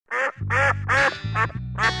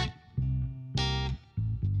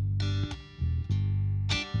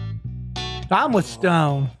I'm with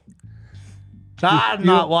Stone. I'm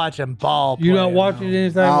not watching ball. You not watching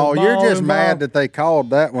anything? Oh, you're just involved? mad that they called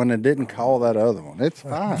that one and didn't call that other one. It's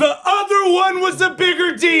fine. The other one was a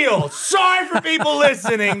bigger deal. Sorry for people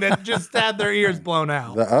listening that just had their ears blown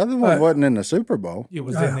out. The other one wasn't in the Super Bowl. It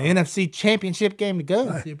was in the NFC Championship game to go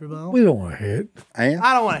to the Super Bowl. We don't want to hear it. And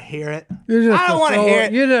I don't want to hear it. I don't want to hear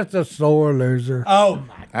it. You're just a sore loser. Oh,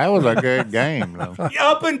 my. That was a good game, though.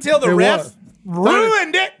 Up until the It refs was.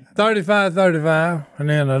 ruined it. 35-35, and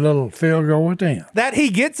then a little field goal at the end. That he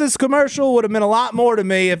gets this commercial would have meant a lot more to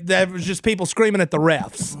me if that was just people screaming at the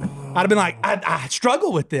refs. I'd have been like, I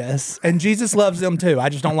struggle with this, and Jesus loves them too. I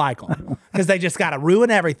just don't like them because they just got to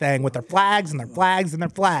ruin everything with their flags and their flags and their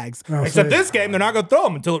flags. Except this game, they're not going to throw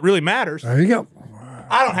them until it really matters. There you go.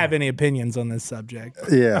 I don't have any opinions on this subject.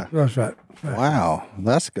 yeah. That's right. Wow.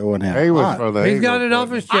 That's going in. He was hot. for the He's Eagles, got it off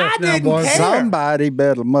wasn't his chest I now, didn't boys. care. Somebody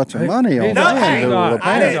bet a bunch of money on No, that. hang on.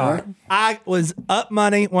 I didn't. on. I was up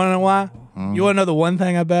money. Want to know why? You want to know the one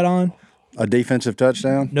thing I bet on? A defensive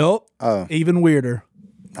touchdown? Nope. Oh. Even weirder.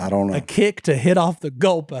 I don't know. A kick to hit off the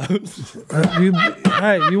goalpost.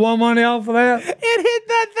 Hey, you want money off of that? It hit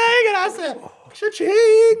that thing, and I said,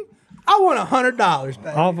 "Cha-ching!" I won $100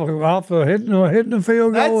 back. Off of hitting the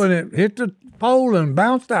field goal, and it hit the pole and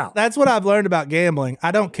bounced out. That's what I've learned about gambling.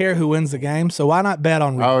 I don't care who wins the game, so why not bet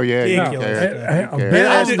on Oh, yeah, you ridiculous care. stuff? Hey, Yeah, bet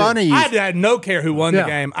that's on- funny. I had no care who won Yeah. the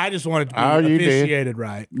game. I just wanted to be Oh, you did. officiated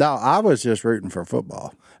right. No, I was just rooting for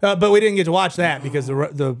football. But we didn't get to watch that because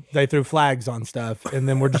they threw flags on stuff, and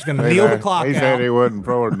then we're just going to kneel the clock He out. said he wasn't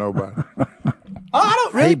throwing nobody. Oh, I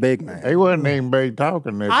don't Hey, really. big man. He wasn't even be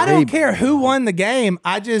talking this. I don't care who won the game.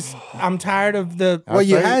 I'm tired of the. Well,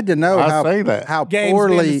 you see- had to know I see that. how Games being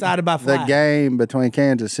poorly decided by the flag. game between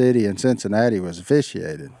Kansas City and Cincinnati was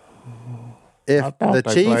officiated. If thought the they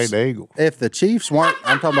played Chiefs, the Eagles. if the Chiefs weren't,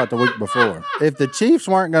 I'm talking about the week before. If the Chiefs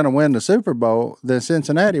weren't going to win the Super Bowl, then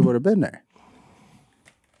Cincinnati would have been there.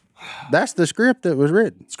 That's the script that was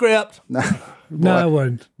written. Script. No, it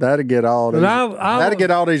wasn't. That'd get all these, I that'd was-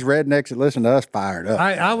 get all these rednecks that listen to us fired up.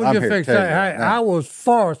 I was I'm just here to fixing tell to you say, hey, that. I was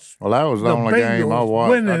forced Well, that was the only game I Bengals watched. I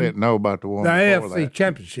winning didn't know about the one the before AFC that.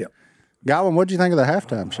 Championship. Godwin, what'd you think of the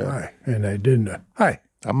halftime show? Hey, and they didn't. Hey,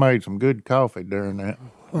 I made some good coffee during that.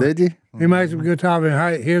 Did you? he made some good time. And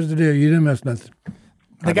hey, here's the deal: you didn't miss nothing.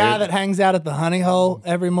 The guy that hangs out at the honey hole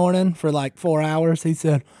every morning for like 4 hours, he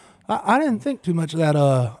said, I didn't think too much of that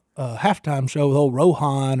halftime show with old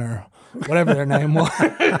Rohan or whatever their name was.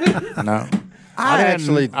 No. I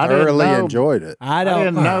actually I didn't thoroughly know. enjoyed it. I I don't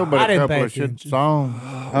didn't know I but a didn't couple pay of shit attention. songs.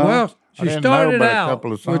 Well, she didn't know started but a out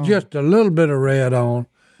couple of with songs. just a little bit of red on.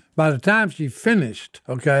 By the time she finished,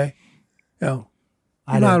 okay, you know,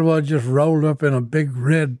 you might as well just rolled up in a big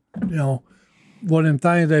red, you know, one of them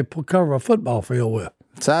things they cover a football field with.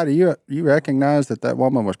 Sadie, you recognize that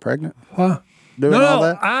woman was pregnant? Huh? Doing all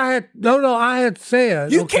that? I had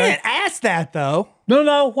said You okay. can't ask that, though.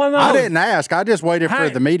 No, why not? I didn't ask. I just waited for Hey,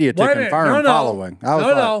 the media to wait a minute. confirm following. I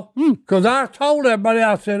was Because I told everybody,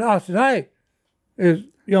 I said, hey, is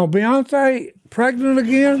Beyonce pregnant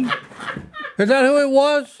again? Is that who it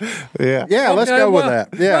was? Yeah. Yeah, let's Okay, go with well,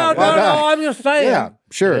 that. Yeah, why no, not? I'm just saying. Yeah,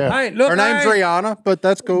 sure. Yeah. Hey, look, Her name's Rihanna, but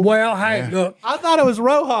that's cool. Well, hey, look, I thought it was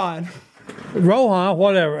Rohan. Rohan,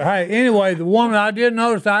 whatever. Hey, anyway, the woman I did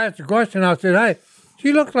notice, I asked the question. I said, hey,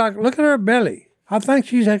 she looks like, look at her belly. I think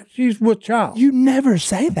she's with child. You never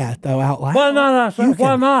say that, though, out loud. Why not? I said,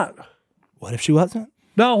 why not? What if she wasn't?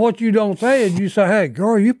 No, what you don't say is you say, hey,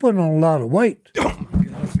 girl, you putting on a lot of weight.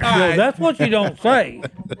 right. That's what you don't say.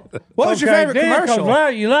 What was your favorite then commercial? Comes right,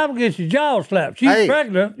 you liable to get your jaw slapped. She's Hey.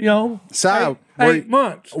 pregnant, Si, eight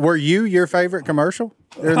months. Were you your favorite commercial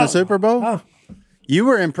during the Super Bowl? You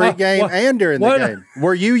were in pregame what- and during the what- game.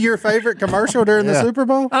 Were you your favorite commercial during the Super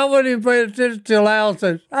Bowl? I wasn't even paying attention till Al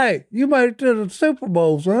said, hey, you made it to the Super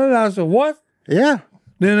Bowl, son. I said, what? Yeah.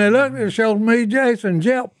 Then they looked and showed me Jason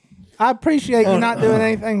Jep. I appreciate you not doing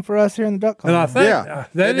anything for us here in the Duck And I Call. think Yeah.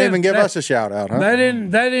 They didn't even give us a shout out, huh? They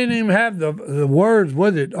didn't even have the words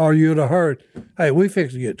with it, or you'd have heard, hey, we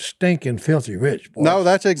fix to get stinking filthy rich, boy. No,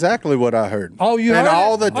 that's exactly what I heard. Oh, you and heard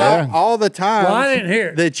all it? the time, all the time. Well, I didn't hear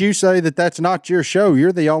it. that you say that that's not your show.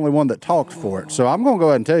 You're the only one that talks for it. So I'm going to go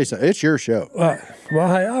ahead and tell you something. It's your show. Well,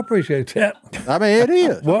 hey, I appreciate that. I mean, it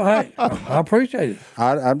is. Well, hey, I appreciate it.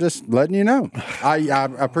 I'm just letting you know. I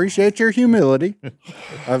appreciate your humility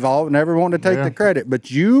of all never wanting to take the credit, but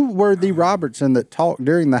you were the Robertson that talked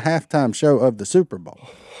during the halftime show of the Super Bowl.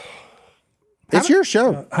 It's your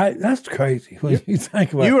show. Hey, that's crazy when you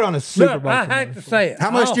think about it. You were on a Super Look, Bowl I hate to say it. How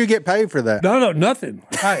much do you get paid for that? No, nothing.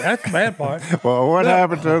 Hey, that's the bad part. Well, what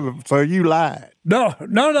happened to them? So you lied. No.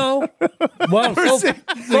 Well,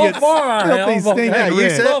 so far I filthy, have. stinking Yeah, you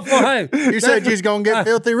rich. said- So far, hey, You said you was going to get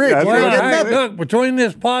filthy rich. That's You well, ain't getting hey, nothing. look, between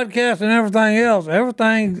this podcast and everything else,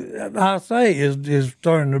 everything I say is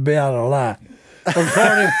turning to be out of lie.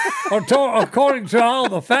 According to all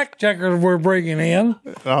the fact checkers we're bringing in.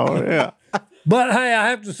 Oh, yeah. But hey, I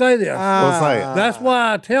have to say this. We'll say it. That's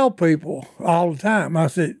why I tell people all the time. I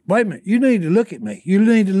said, wait a minute, you need to look at me. You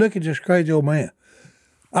need to look at this crazy old man.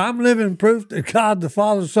 I'm living proof that God, the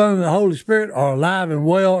Father, Son, and the Holy Spirit are alive and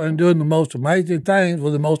well and doing the most amazing things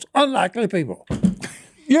with the most unlikely people.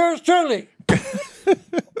 Yours truly.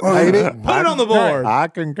 Maybe. Put it on the board. I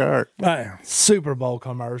concur. Hey, Super Bowl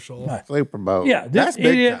commercial. Super Bowl. yeah, That's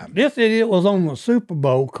big time. This idiot was on the Super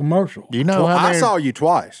Bowl commercial. You know how I many, saw you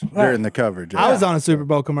twice during the coverage. I was on a Super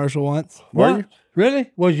Bowl commercial once. Were you?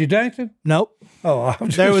 Really? Was you dancing? Nope. Oh, I'm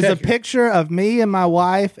just There was a checking. picture of me and my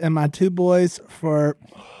wife and my two boys for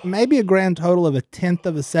maybe a grand total of 1/10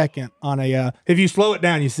 of a second on a. If you slow it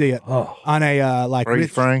down, you see it on a like Freeze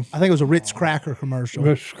Ritz, frame? I think it was a Ritz cracker commercial.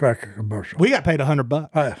 Ritz cracker commercial. We got paid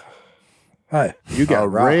 $100. Hey, You got a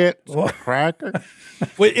right. Ritz cracker?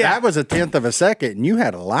 That was 1/10 of a second, and you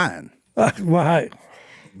had a line. well, hey,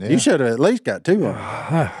 You should have at least got 2 of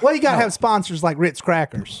them. Well, you got to have sponsors like Ritz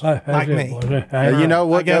crackers, that's like it, me. boy. Hey, You know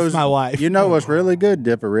what I guess goes? my wife. You know what's really good?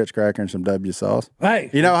 Dip a Ritz cracker in some W sauce. hey,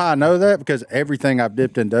 You know how I know that? Because everything I've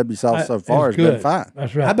dipped in W sauce so far has it's good. been fine.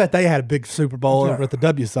 That's right. I bet they had a big Super Bowl over at the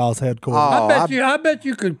W Sauce headquarters. I bet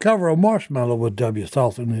you could cover a marshmallow with W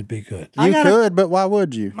sauce and it'd be good. You could, but why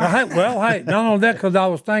would you? Hey, not only that, because I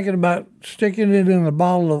was thinking about sticking it in a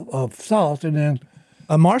bottle of sauce and then,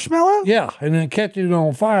 A marshmallow? and then catching it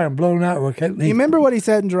on fire and blowing out. You remember what he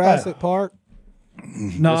said in Jurassic Park?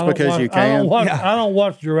 No, Just I don't because watch- you I can? don't watch, Yeah. I don't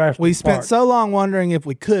watch Jurassic We spent Park. so long wondering if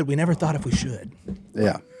we could. We never thought if we should.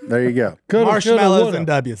 Yeah, there you go. Coulda, Marshmallows shoulda, and woulda.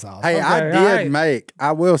 W Sauce. Hey, I Okay, did all right. make.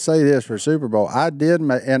 I will say this for Super Bowl. I did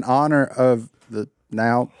make in honor of the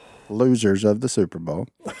now losers of the Super Bowl.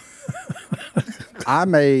 I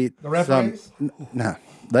made The referees? No,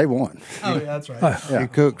 they won. Oh, yeah, that's right. You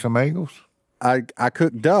cook some eagles? I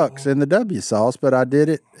cooked ducks in the W sauce, but I did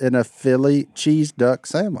it in a Philly cheese duck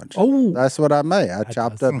sandwich. Oh. That's what I made. I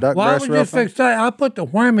chopped up duck Why breast would you real fine. fix that? I put the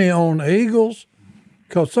whammy on the Eagles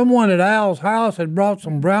because someone at Al's house had brought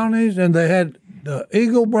some brownies and they had the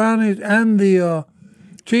Eagle brownies and the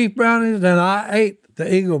Chief brownies, and I ate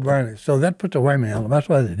the Eagle brownies. So that put the whammy on them. That's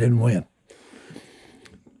why they didn't win.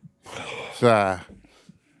 So,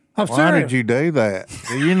 I'm why serious. did you do that?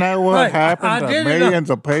 Do you know what Hey, I happened to did it, millions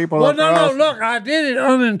of people Well, across? no. Look, I did it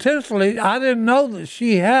unintentionally. I didn't know that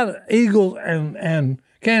she had Eagles and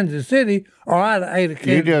Kansas City, or I'd have ate a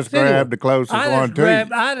Kansas just City grabbed the closest one to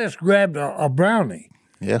you. I just grabbed a brownie.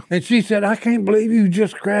 Yeah, And she said, I can't believe you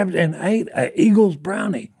just grabbed and ate an Eagles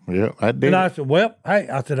brownie. yeah, I did. And I said, well, hey,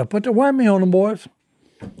 I put the whammy on them, boys.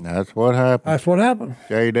 That's what happened. That's what happened.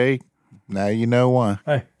 JD, now you know why.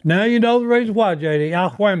 Hey, now you know the reason why, JD.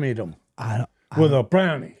 I whammied them with a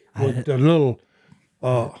brownie, with the little,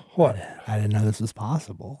 what? I didn't know this was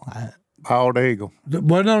possible. Bald eagle.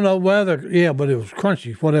 Well, no, but it was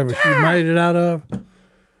crunchy, whatever she made it out of.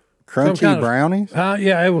 Crunchy kind of- brownies?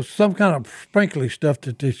 Yeah, it was some kind of sprinkly stuff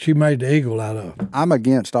that she made the eagle out of. I'm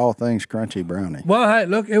against all things crunchy brownie. Well, hey,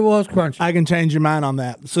 look, it was crunchy. I can change your mind on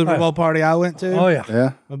that. Super Bowl party I went to. Oh, yeah.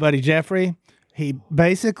 Yeah. My buddy Jeffrey, he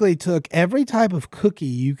basically took every type of cookie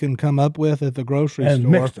you can come up with at the grocery And store,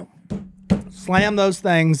 mixed them. slam those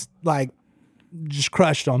things, like just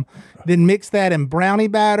crushed them, then mix that in brownie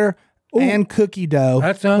batter and cookie dough.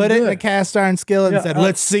 That sounds Put it in good. a cast iron skillet and Yeah, said,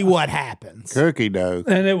 let's see what happens. Cookie dough.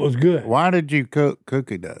 And it was good. Why did you cook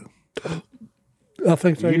cookie dough? I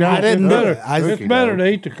think so. You know, I didn't it's do better, it. I- it's Cookie better dough.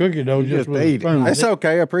 to eat the cookie dough just just with eat a it. spoon. It's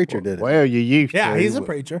okay. A preacher did it. Well, you used Yeah, to. he's a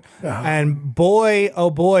preacher. And boy,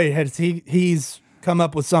 oh boy, has he's come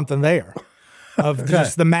up with something there of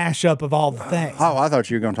just the mashup of all the things. Oh, I thought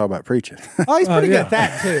you were going to talk about preaching. Oh, he's pretty yeah. good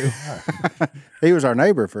at that too. He was our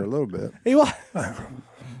neighbor for a little bit. He was.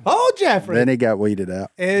 Oh, Jeffrey. Then he got weeded out.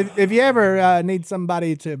 If you ever need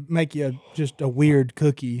somebody to make you just a weird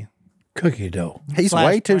cookie, Cookie dough. He's Slash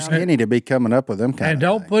way too brownie. skinny to be coming up with them kind And of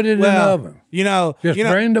don't things. put it in the well, oven. you know, Just you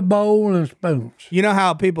know, bring the bowl and spoons. you know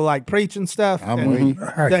how people like preach and stuff. And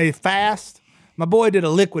they fast. My boy did a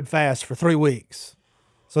liquid fast for 3 weeks,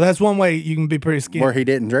 so that's one way you can be pretty skinny. Where he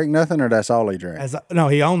didn't drink nothing, or that's all he drank? No,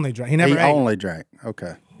 he only drank. He never He ate. only drank.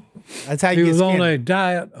 Okay. That's how He you get was skinny. on a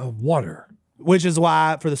diet of water. which is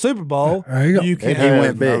why for the Super Bowl, There you go. you He can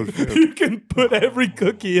went big. you can put every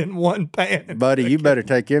cookie in one pan. Buddy, you better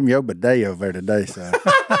take him your bidet over today, son.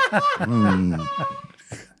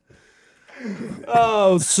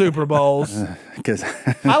 Oh, Super Bowls. Because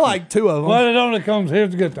I like 2 of them. Well, it only comes,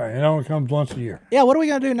 here's the good thing. It only comes once a year. Yeah, what are we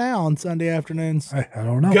going to do now on Sunday afternoons? Hey, I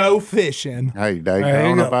don't know. Go fishing. Hey, There you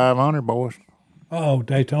Daytona go. 500, boys. Oh,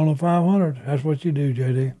 Daytona 500. That's what you do,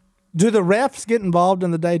 JD. Do the refs get involved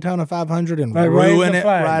in the Daytona 500 and They raise ruin the it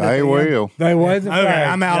flag. right at They the end? will. They wave the Okay, flag.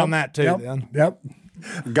 I'm out Yep. on that too Yep. then. Yep.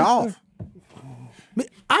 golf.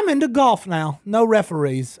 I'm into golf now. No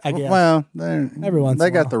referees, I guess. Well, Every once they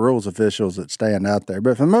in a while. got the rules officials that stand out there,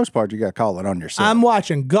 but for the most part, you got to call it on yourself. I'm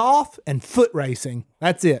watching golf and foot racing.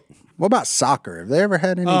 That's it. What about soccer? Have they ever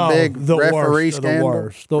had any Oh, big the referee worst of the scandal?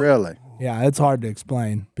 worst. Really? Yeah, it's hard to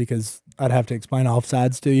explain because I'd have to explain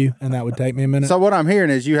offsides to you, and that would take me a minute. So what I'm hearing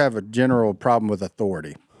is you have a general problem with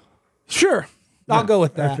authority. Sure, I'll go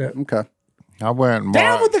with that. That's it. Okay. I went and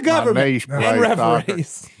Down with the watched my government niece play and soccer.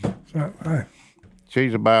 referees. So, hey,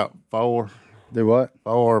 She's about 4 Do what?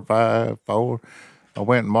 or 5, 4. I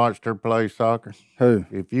went and watched her play soccer. Who?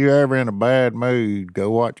 If you ever in a bad mood, go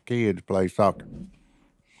watch kids play soccer.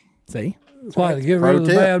 See, why, to get Pro rid of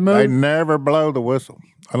the tip. bad They mood? never blow the whistle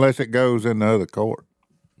unless it goes in the other court.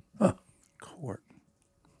 Court.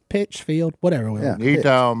 pitch, field, whatever. Yeah. You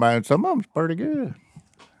talking about some of them's pretty good.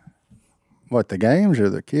 What, the games or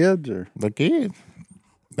the kids? Or The kids,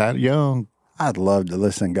 that young. I'd love to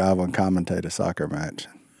listen to Godwin commentate a soccer match.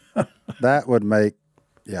 That would make,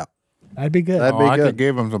 yeah. That'd be good. That'd Oh, be I good. could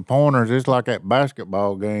give them some pointers. It's like that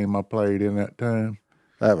basketball game I played in that time.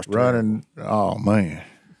 That was terrible. Running, oh man.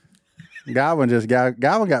 Godwin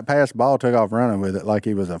got past the ball, took off running with it like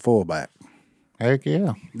he was a fullback. Heck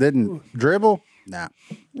yeah. Didn't dribble? Nah.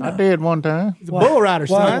 I did one time. It's a bull rider,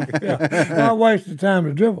 son. Why waste the time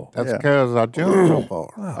to dribble? That's because I jumped so far.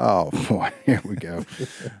 Oh, boy. Here we go.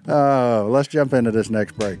 Let's jump into this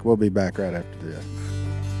next break. We'll be back right after this.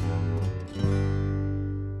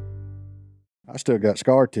 I still got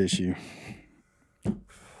scar tissue.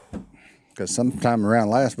 Because sometime around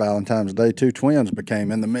last Valentine's Day, 2 twins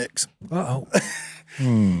became in the mix. Uh-oh.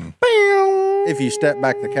 If you step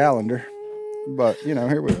back the calendar. But,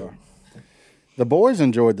 here we are. The boys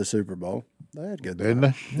enjoyed the Super Bowl. They had good Didn't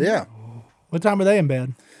time. they? Yeah. What time were they in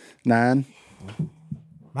bed? 9.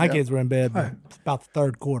 My kids were in bed about the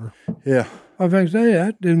third quarter. Yeah. I think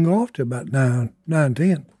that didn't go off to about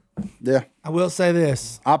 9:10. Yeah. I will say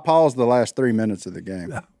this. I paused the last 3 minutes of the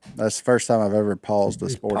game. That's the first time I've ever paused a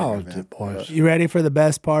sporting Paused event. it, boys. You ready for the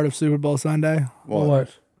best part of Super Bowl Sunday?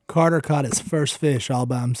 What? Carter caught his first fish all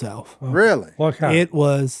by himself. Really? What kind? It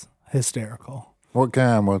was hysterical. What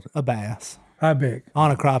kind was it? A bass How big?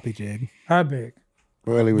 on a crappie jig. How big?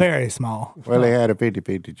 Well, he was. Very small. Well, he had a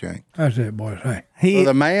 50-50 chance. That's it, boys. Hey. He So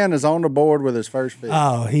the man is on the board with his first fish.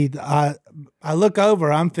 I look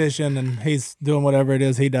over, I'm fishing and he's doing whatever it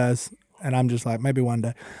is he does. And I'm just like, maybe one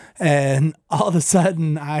day. And all of a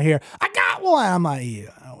sudden I hear, I got one. I'm like,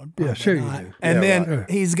 Yeah, sure you do. And Yeah, then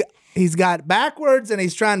he's got backwards and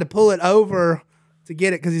he's trying to pull it over to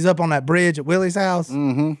get it because he's up on that bridge at Willie's house.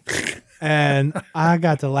 Mm-hmm. And I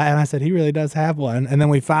got to laugh and I said, he really does have one. And then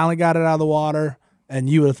we finally got it out of the water. And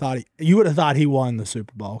you would have thought he won the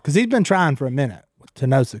Super Bowl because he's been trying for a minute to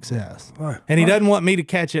no success. Right. And he doesn't want me to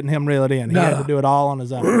catch it and him reel it in. He had to do it all on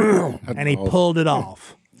his own. And he pulled it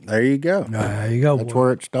off. There you go. There you go, That's boy.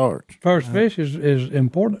 where it starts. First fish is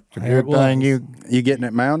important. It's a good thing You getting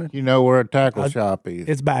it mounted? you know where a tackle shop is.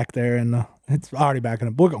 It's back there and it's already back in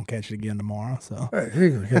the. We're gonna catch it again tomorrow. So, Hey, he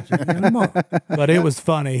gonna catch it again tomorrow. but it was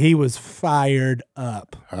funny. He was fired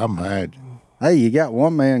up. I imagine. Hey, you got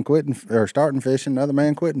one man quitting or starting fishing, another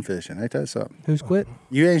man quitting fishing. Ain't that something? Who's quit?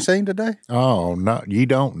 You ain't seen today? Oh no, you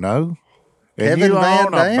don't know. And Kevin you Van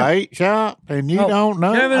own a Dam. bait shop, and you don't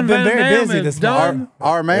know. Kevin I've been Van very Dam busy is this done.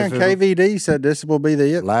 Our man This is- KVD said this will be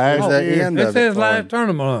the Last the year. end This of is it. last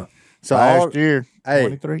tournament. So Last year, hey,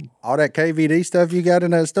 23. all that KVD stuff you got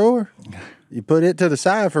in that store, you put it to the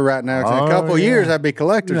side for right now. 'Cause in Oh, a couple yeah. years, that'd be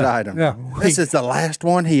collector's item. yeah. This is the last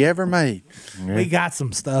one he ever made. We got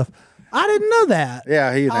some stuff. I didn't know that.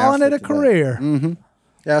 Yeah, he Calling announced it a today. career. Yeah,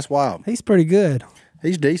 that's wild. He's pretty good.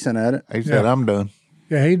 He's decent at it. He said, "I'm done."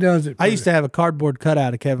 Yeah, he does it. I used to have a cardboard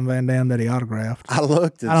cutout of Kevin Van Dam that he autographed. I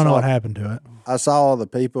looked. And I don't know saw- what happened to it. I saw all the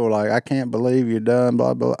people like, I can't believe you're done,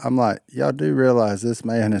 blah, blah. I'm like, y'all do realize this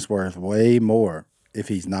man is worth way more if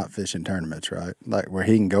he's not fishing tournaments, right? Like where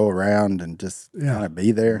he can go around and just kind of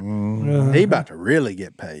be there. He about to really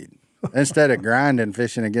get paid. Instead of grinding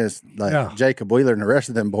fishing against like Yeah. Jacob Wheeler and the rest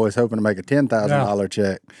of them boys hoping to make a $10,000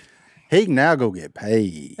 check, he can now go get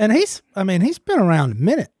paid. And he's been around a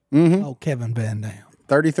minute. Oh, Kevin Van Dam.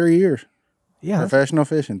 33 years. Yeah, Professional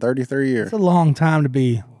fishing, 33 years. it's a long time to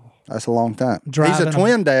be That's a long time. He's Driving a a-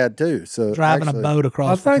 twin dad, too. So driving actually, a boat I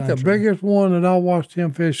across think the the country. biggest one that I watched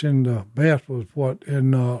him fishing the best was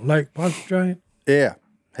in Lake Pontchartrain Yeah.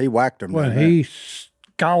 He whacked him. when down there. he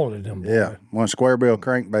scalded him. boy. Yeah. When square bill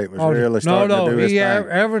crankbait was Oh, really starting to do his thing.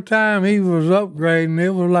 every time he was upgrading,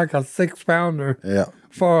 it was like a 6-pounder Yeah.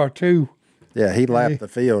 for a 2. Yeah. He lapped the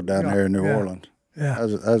field down there in New yeah. Orleans. Yeah.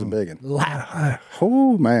 That was a big one. Lap.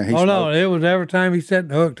 Oh, man. He Oh no, smoked. it was every time he set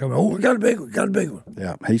the hook to me. Oh, we got a big one, got a big one.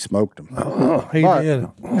 Yeah. He smoked him. He But did.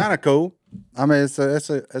 kind of cool. I mean, it's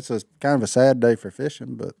a kind of a sad day for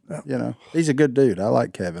fishing, but you know, he's a good dude. I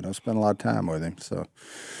like Kevin. I spent a lot of time with him, so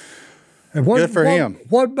And good for him.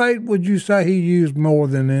 What bait would you say he used more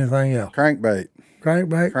than anything else? crankbait,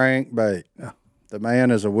 Crankbait? crankbait. The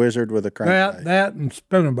man is a wizard with a crankbait. That and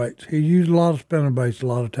spinner baits. He used a lot of spinner baits a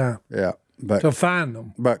lot of time Yeah, but to find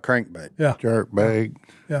them. crankbait, Yeah. Jerk bag.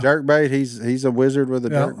 jerkbait. He's a wizard with a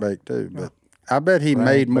Yeah. jerkbait too. But I bet he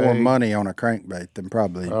made more Crankbait. money on a crankbait than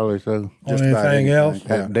probably Probably so. just On about anything else? Yeah.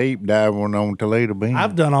 That deep dive one on Toledo Bean.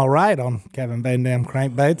 I've done all right on Kevin Van Dam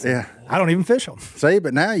crankbaits. Yeah. I don't even fish them. See,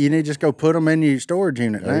 but now you need to just go put them in your storage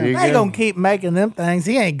unit now. There you I ain't go. gonna keep making them things.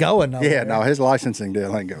 He ain't going nowhere. Yeah, no, his licensing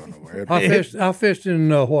deal ain't going nowhere. I fished in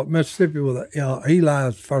Mississippi with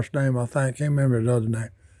Eli's first name, I think. Can't remember his other name.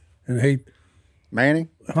 And he, Manning?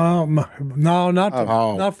 no, not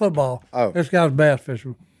Oh. not football. Oh. This guy's bass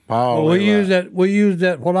fisher. Paul, Well, we use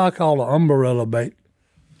that what I call an umbrella bait.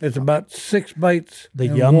 It's about 6 baits The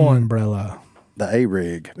in Yum one. umbrella. The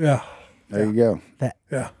A-rig. Yeah, There you go.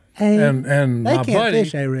 yeah. Hey, And they my can't buddy,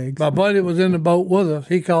 fish A-rigs. my buddy was in the boat with us.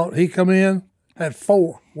 He come in, had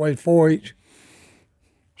 4, weighed 4 each.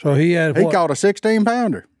 So he had He what? caught a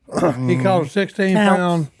 16-pounder. He caught a 16 Counts.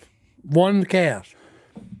 pound, 1 cast,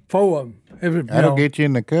 4 of them. that'll get you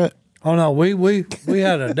in the cut. Oh no, we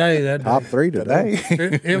had a day that Top day. 3 today.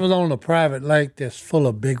 It was on a private lake that's full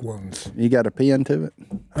of big ones. You got a pin to it?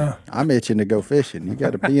 I'm itching to go fishing. You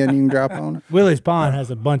got a pin you can drop on it? Willie's Pond has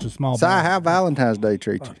a bunch of small Si, bites. how Valentine's Day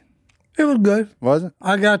treat you? It was good. Was it?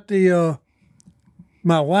 I got the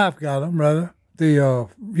my wife got them rather the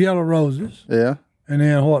yellow roses, Yeah. and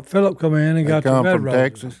then what? Philip come in and got the Come red from roses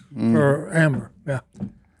Texas. for Amber. Yeah,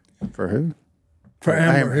 For who? for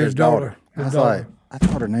Amber, his daughter. I was like, I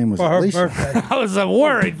thought her name was For her Alicia. birthday. I was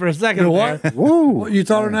worried for a second. What? there. Woo. What, you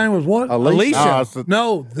thought her name was what? Alicia. Oh, so-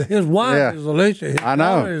 No, his wife Yeah. is Alicia. His I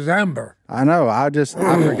know. daughter is Amber. I know. I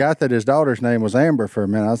forgot that his daughter's name was Amber for a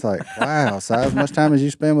minute. I was like, wow, Si, as much time as you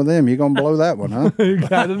spend with them, you're going to blow that one, huh? You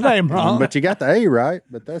got the name wrong. But you got the A right,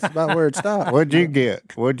 but that's about where it stopped. What'd you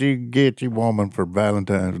get? What'd you get your woman for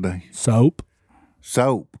Valentine's Day? Soap.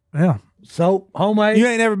 Soap. Yeah. Soap, homemade. You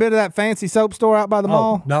ain't never been to that fancy soap store out by the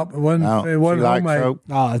mall? No, it wasn't. No, It wasn't she likes homemade. soap.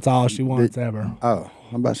 Oh, that's all she wants ever. Oh,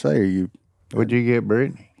 I'm about to say, are you What'd you get,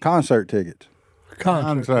 Brittany? concert tickets?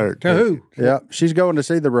 Concert. To who? Yeah, she's going to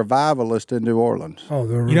see the Revivalist in New Orleans. Oh,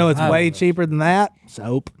 the You know it's way cheaper than that?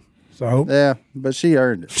 Soap. soap. Yeah, but she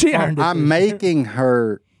earned it. She earned it I'm this making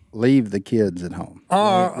her leave the kids at home.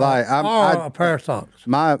 Or, Like, or a pair of socks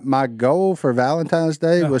My goal for Valentine's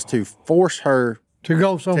Day was to force her to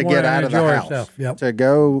go to somewhere get and out of the enjoy house. herself.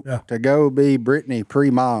 Yep. To go be Brittany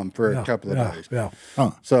pre-mom for a couple of days. Yeah.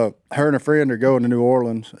 So her and a friend are going to New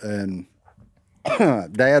Orleans, and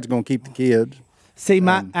Dad's going to keep the kids. See,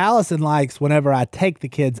 my Allison likes whenever I take the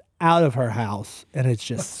kids out of her house and it's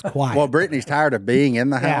just quiet. Well, Brittany's tired of being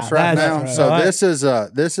in the Yeah, house right that's now, right. so Right.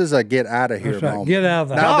 this is a get out of here That's right. moment. Get out of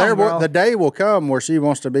the Now house. the day will come where she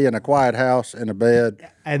wants to be in a quiet house in a bed.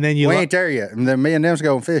 and then you We look- ain't there yet, and then me and them's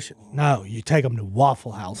going fishing. no, you take them to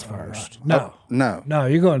Waffle House first. No. No, No,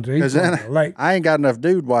 you're going to. He's because going then to the lake. I ain't got enough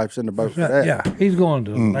dude wipes in the boat for that. Yeah, he's going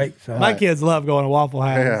to the lake. So My kids love going to Waffle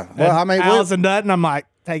House. Yeah. Well, And I mean, we'll- Allison doesn't. I'm like,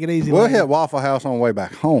 take it easy. We'll lady. hit Waffle House on the way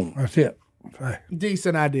back home. that's it. Right.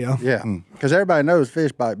 Decent idea. Yeah, because everybody knows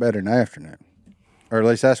fish bite better in the afternoon. Or at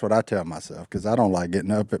least that's what I tell myself, because I don't like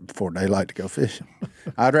getting up before daylight to go fishing.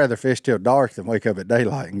 I'd rather fish till dark than wake up at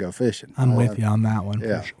daylight and go fishing. I'm with you on that one.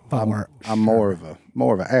 Yeah, For I'm more of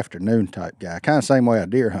an afternoon type guy. Kind of same way I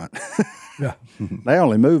deer hunt. Yeah. They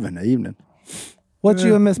only move in the evening. What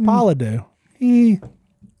you and Miss Paula do?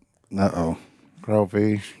 Uh-oh.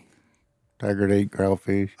 Crawfish. Tiger to eat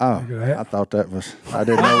crawfish. Oh, that. I thought that was, I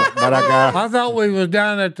didn't know, but I thought we was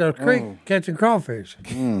down at the creek catching crawfish.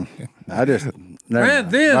 I just, never Man,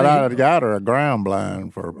 mind. then But I got her a ground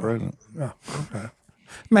blind for a present.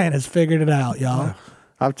 Man has figured it out, y'all.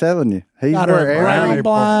 I'm telling you, he's Got her where brown every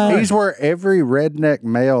blind. he's where every redneck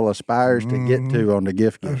male aspires to get to on the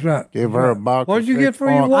gift That's gift. right. Give her a box. What'd of you get for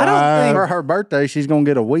your 6.5. wife? I don't For her birthday, she's gonna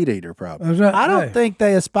get a weed eater, probably. That's right. I don't Hey, think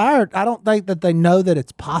they aspired. I don't think that they know that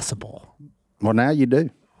it's possible. Well, now you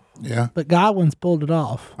do. Yeah. But Godwin's pulled it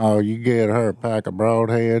off. Oh, you get her a pack of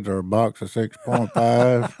broadheads or a box of 6.5.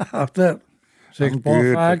 That's it. I'm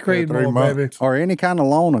good 6.5 for 3 Creedmoor, months. baby. Or any kind of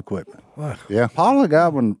lawn equipment. Yeah. Paula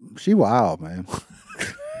Godwin, she wild, man.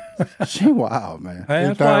 She wild, man. Hey,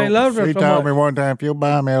 that's why he loves her She so told me much. one time, if you'll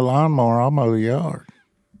buy me a lawnmower, I'll mow the yard.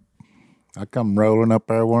 I come rolling up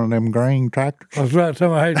there one of them green tractors. That's right.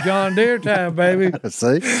 Somebody, hey, John Deere time, baby.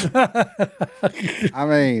 See? I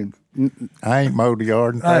mean, I ain't mowed the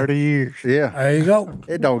yard in 30 years. yeah. There you go.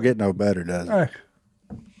 It don't get no better, does it?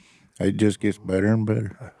 Hey, It just gets better and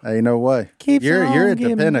better. Ain't no way. Keeps You're on at the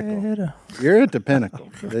getting pinnacle. better. You're at the pinnacle.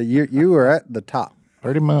 You are at the top.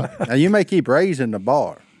 Pretty much. Now you may keep raising the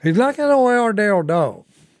bar. he's like an old Airedale dog.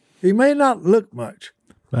 He may not look much,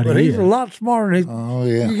 but he he's is. a lot smarter than Oh,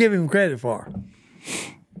 yeah. you give him credit for.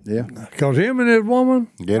 Yeah. Because him and his woman,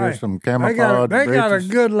 Get her hey, some they camouflage got a britches.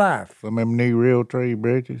 good life. Some of them new real tree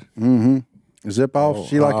bridges. Zip off.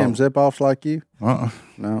 She like them zip offs like you? Uh-uh.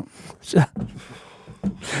 No. She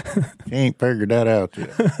ain't figured that out yet.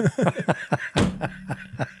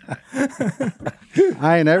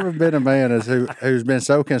 I ain't ever been a man who's been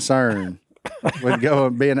so concerned with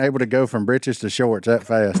being able to go from breeches to shorts that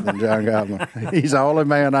fast than John Godwin. He's the only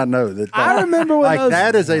man I know that. I remember when like those.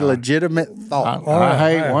 that is a legitimate thought. I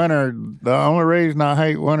hate winter. The only reason I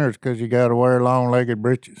hate winter is because you got to wear long-legged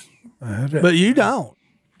breeches. But you don't.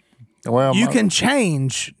 Well, You can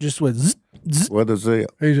change just with. with a zip.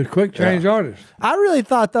 He's a quick change artist. I really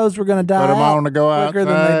thought those were going to die Put them out on to go quicker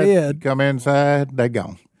outside. than they did. Come inside, they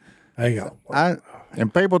gone. There you go.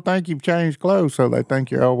 And people think you've changed clothes, so they think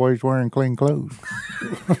you're always wearing clean clothes.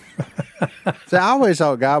 See, I always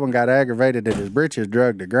thought Godwin got aggravated that his britches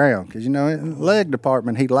drug the ground because, in the leg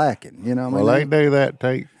department, he lacking. You know what I Well, mean? they do that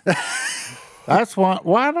too. That's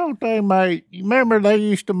why don't they make? You remember they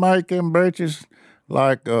used to make them breeches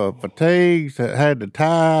like fatigues that had the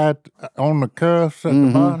tie on the cuffs at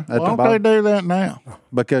the bottom. Why don't they do that now?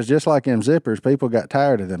 Because just like them zippers, people got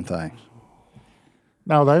tired of them things.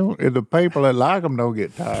 No, the people that like them don't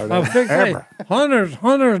get tired of them. Hey, hunters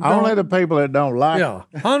Only don't. the people that don't like them.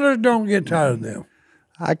 Yeah, hunters don't get tired of them.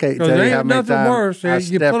 I can't Because tell you there how ain't many nothing times worse. I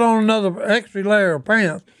You put on another extra layer of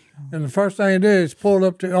pants, and the first thing you do is pull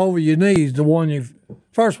up to over your knees the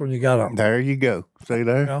first one you got on. There you go. See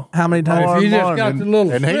there? Yeah. How many times? If you just got the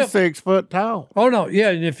little and he's slip. 6 foot tall. Oh no, yeah.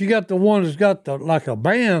 And if you got the one that's got like a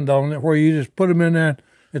band on it, where you just put them in there,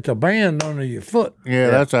 it's a band under your foot. Yeah,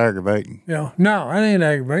 that's aggravating. Yeah, no, that ain't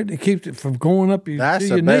aggravating. It keeps it from going up That's to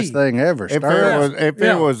the your best knee. thing ever. If Stirrups.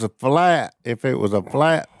 it was a flat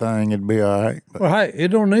thing, it'd be all right. But, Well, hey, it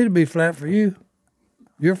don't need to be flat for you.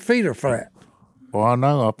 Your feet are flat. well, I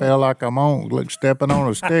know. I feel like I'm stepping on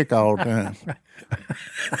a stick all the time.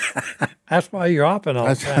 That's why you're hopping all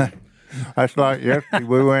the time. That's like yesterday.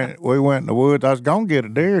 We went in the woods. I was gonna get a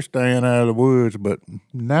deer stand out of the woods, but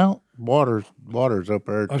no, water's up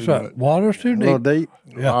there. That's too right. much. Water's too A little deep.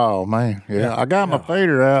 deep. Yeah. Oh man, yeah. I got my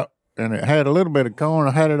feeder out, and it had a little bit of corn.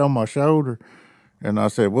 I had it on my shoulder, and I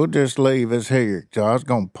said, "We'll just leave this here." So I was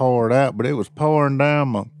gonna pour it out, but it was pouring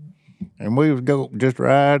down and we was just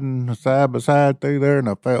riding side by side through there, and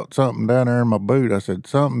I felt something down there in my boot. I said,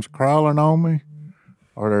 "Something's crawling on me,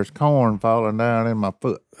 or there's corn falling down in my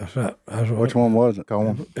foot." That's right. That's what Which one was it?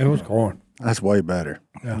 Corn. it was corn. That's way better.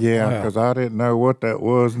 Yeah, because I didn't know what that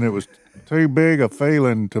was, and it was too big a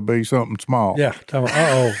feeling to be something small. Yeah.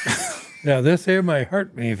 Uh-oh. Yeah, this here may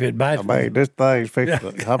hurt me if it bites I me. mean, this thing's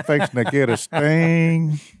fixing. I'm fixing to get a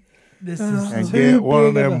sting This is and too get one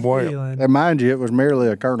of big them a whales. feeling. And mind you, it was merely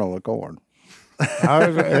a kernel of corn.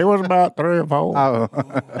 It was about 3 or 4.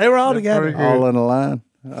 Oh, They were all together. pretty good. all in a line.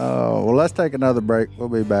 Oh, well, let's take another break. We'll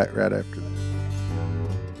be back right after this.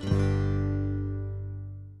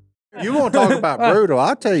 You want to talk about brutal?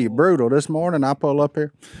 I'll tell you brutal. This morning I pull up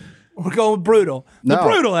here. We're going with brutal. The No.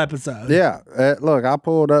 brutal episode. Yeah, look, I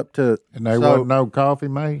pulled up to. And there wasn't no coffee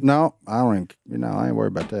made. No, I don't. I ain't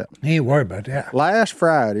worried about that. He ain't worried about that. Last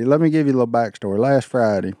Friday, let me give you a little backstory. Last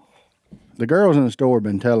Friday, the girls in the store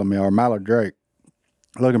been telling me our Mallard Drake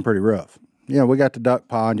looking pretty rough. We got the duck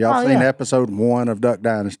pond. Y'all seen episode 1 of Duck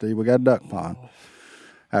Dynasty. We got a duck pond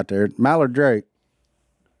out there. Mallard Drake.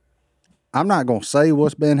 I'm not gonna say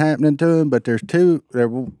what's been happening to him, but there's two. There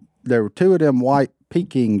were 2 of them white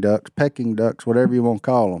pecking ducks, whatever you want to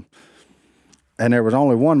call them, and there was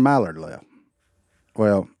only 1 mallard left.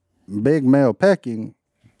 Well, big male pecking,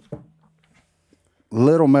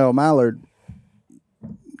 little male mallard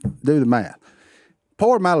do the math.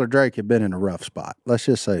 Poor Mallard Drake had been in a rough spot. Let's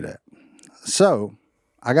just say that. So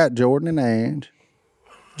I got Jordan and Ange.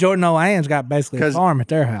 Jordan O'Ann's got basically a farm at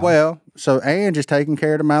their house. Well, so Ange is taking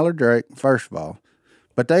care of the Mallard Drake, first of all.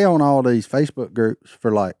 But they own all these Facebook groups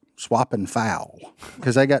for like swapping fowl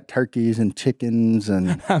because they got turkeys and chickens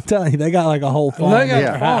and I'm telling you, they got like a whole farm. They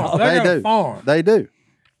got a farm. They got do. a farm. They do.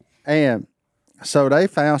 And so they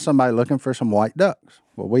found somebody looking for some white ducks.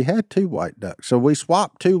 Well, we had 2 white ducks. So we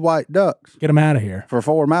swapped 2 white ducks Get them out of here. for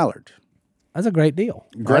 4 mallards. That's a great deal.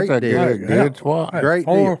 Great That's a deal. good swap. Great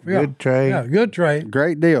Four, deal. yeah. Good trade. Yeah, good trade.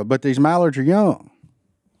 Great deal. But these mallards are young.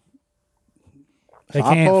 They So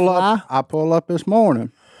can't fly. I pull up this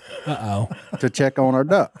morning Uh-oh. to check on our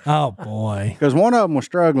duck. Oh, boy. Because one of them was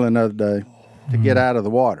struggling the other day to get out of the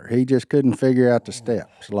water. He just couldn't figure out the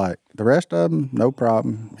steps. Like the rest of them, no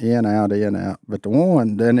problem. In, out, in, out. But the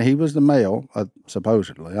one, then he was the male,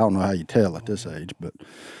 supposedly. I don't know how you tell at this age, but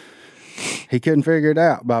he couldn't figure it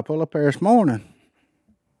out. But I pull up there this morning,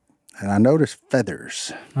 and I noticed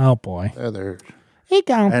feathers. Oh, boy. Feathers. He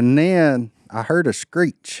gone. And then I heard a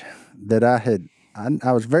screech that I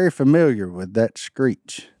was very familiar with that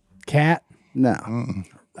screech. Cat. No.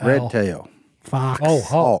 Red tail. Fox. Oh,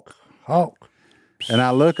 hawk. Hawk. And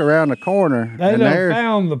I look around the corner, They and done there,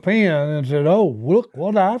 found the pen and said, "Oh, look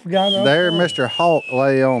what I forgot." there Mr. Hawk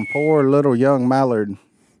lay on poor little young mallard.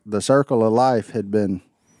 The circle of life had been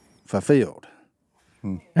fulfilled.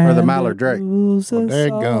 Or the mallard drake.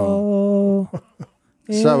 Daggone.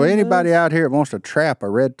 So anybody out here that wants to trap a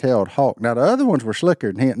red-tailed hawk. Now, the other ones were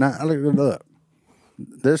slicker than him. Now, look.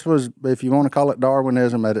 This was, if you want to call it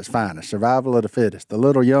Darwinism at its finest, survival of the fittest. The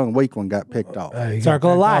little young weak one got picked off.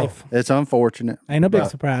 Circle of life. It's unfortunate. Ain't no big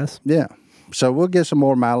surprise. Yeah. So we'll get some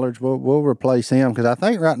more mallards. We'll replace him because I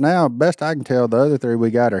think right now, best I can tell, the other 3 we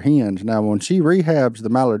got are hens. Now, when she rehabs the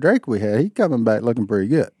mallard drake we had, he coming back looking pretty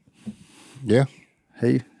good. Yeah.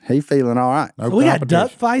 He feeling all right. No We got competition.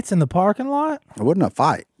 duck fights in the parking lot. It wasn't a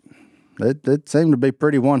fight. It seemed to be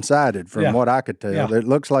pretty one-sided from what I could tell. Yeah. It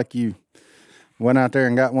looks like you went out there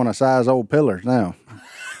and got one of size old pillars now.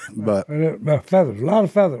 But Feathers, a lot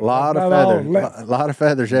of feathers. a lot of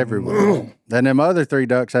feathers everywhere. Then them other 3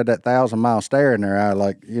 ducks had that 1,000-mile stare in their eye,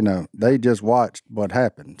 like, they just watched what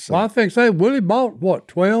happened. So, Well, I think Willie bought what,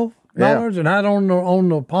 $12 and had on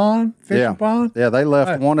the pond, fishing pond. Yeah, they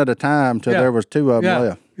left one at a time till there was 2 of them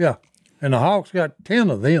left. Yeah, and the Hawks got 10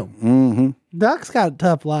 of them. Mm-hmm. Ducks got a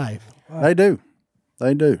tough life. They do.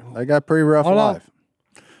 They got a pretty rough life.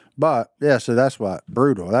 But yeah, so that's what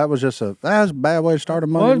brutal. That was a bad way to start a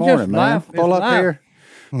Monday morning, man. Pull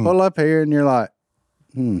up here, and you're like,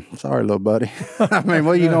 sorry, little buddy. I mean,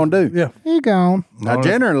 what are you gonna do? Yeah, He gone. Now,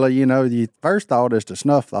 generally, the first thought is to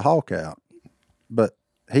snuff the hawk out, but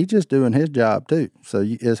he's just doing his job too. So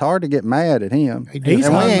it's hard to get mad at him. He's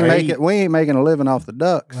and hungry. we ain't making a living off the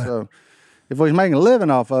ducks. So if we was making a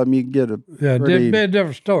living off of them, you could get a pretty, be a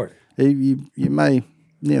different story. you may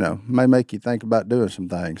make you think about doing some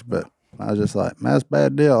things. But I was just like, man, that's a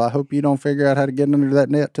bad deal. I hope you don't figure out how to get under that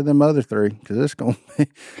net to them other 3 because this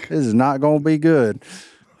is not gonna be good.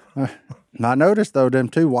 I noticed though, them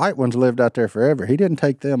 2 white ones lived out there forever. He didn't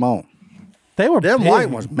take them on. They were Them big. white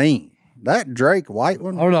ones mean. That Drake white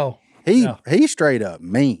one, Oh no, he straight up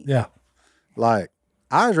mean. yeah. Like,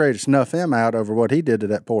 I was ready to snuff him out over what he did to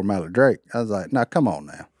that poor mallard drake. I was like, now come on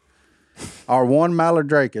now. Our 1 mallard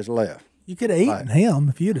drake is left. You could have eaten him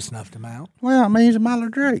if you'd have snuffed him out. Well, I mean, he's a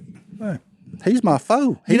mallard drake. He's my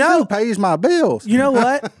foe. He pays my bills. You know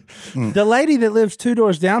what? The lady that lives 2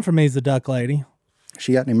 doors down from me is the duck lady.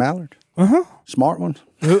 She got any mallard? Smart ones?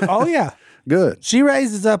 Oh, yeah. Good. She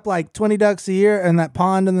raises up like 20 ducks a year in that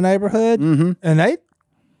pond in the neighborhood. And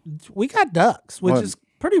we got ducks, which is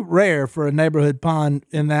pretty rare for a neighborhood pond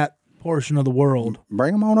in that portion of the world.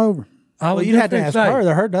 Bring them on over. Well, you'd have to ask her.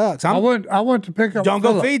 They're her ducks. I went to pick up. Don't go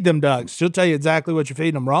Phillip. feed them ducks. She'll tell you exactly what you're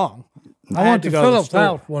feeding them wrong. I went to go Philip's the store.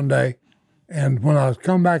 house one day, and when I was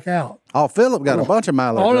come back out, Oh, Philip got a bunch of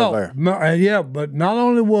mallards over there. Yeah, but not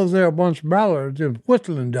only was there a bunch of mallards and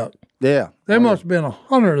whistling ducks, Yeah. there must have been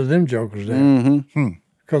 100 of them jokers there.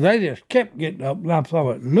 Because they just kept getting up, and I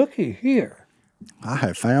thought, looky here. I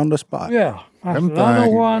have found a spot. Yeah. I Them said, I know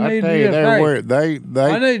things, where I need tell to you, just, they're hey, where they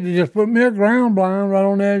I need to just put me a ground blind right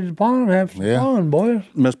on the edge of the pond and have some fun, boys.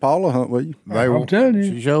 Miss Paula hunt with you. I'm telling you.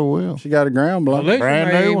 She sure will. She got a ground blind. Alicia Brand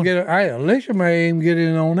may, new even one. Alicia may even get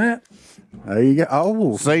in on that. There you go.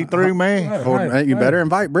 Oh. See through me. Well, you better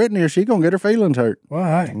invite Brittany or she going to get her feelings hurt. Well,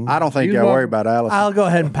 hey, I don't think You y'all look- worry about Allison. I'll go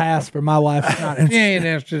ahead and pass for my wife. Not she ain't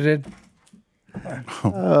interested.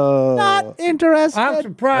 interested. I'm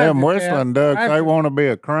surprised. Them at whistling that. ducks, they want to be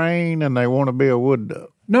a crane and they want to be a wood duck.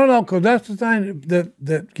 No, because that's the thing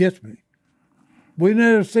that gets me. We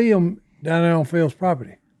never see them down there on Phil's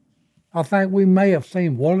property. I think we may have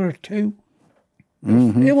seen one or two.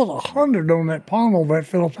 Mm-hmm. It was 100 on that pond over at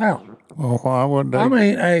Phil's house. Well, why would they? I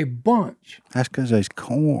mean, a bunch. That's because there's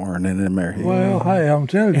corn in them there. Well, hey, I'm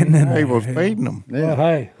telling you. He was feeding them. Well,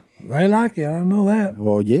 hey, they like it. I know that.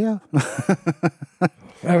 Well, yeah.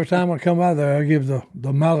 Every time I come out there, I give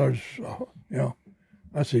the mallards,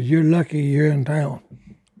 I said, you're lucky you're in town.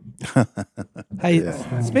 Hey,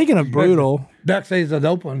 speaking of brutal, Duck season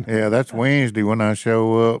open. Yeah, that's Wednesday when I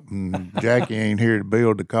show up and Jackie ain't here to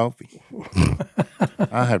build the coffee.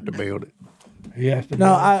 I have to build it. He has to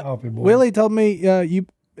coffee boy. Willie told me you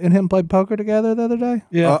and him played poker together the other day.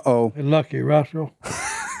 Yeah. Uh-oh. Lucky, Russell.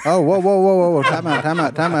 Oh, whoa. Time out.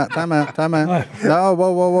 No,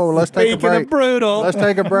 whoa. Let's take a break. Speaking of brutal. Let's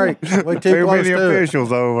take a break. We're too Too close many to it.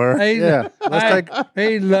 officials over. Yeah.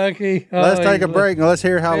 He's lucky. Let's take a break and let's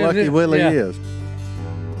hear how lucky Willie is.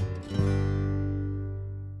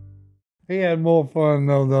 He had more fun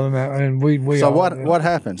though than that, and we. So all what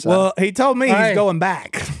happened? Son? Well, he told me he's going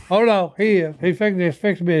back. Oh no, he is. He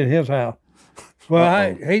fixed me at his house.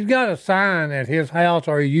 Well, he's got a sign at his house,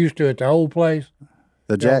 or he used to at the old place.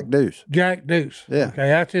 The Jack Deuce. Jack Deuce. Yeah. Okay,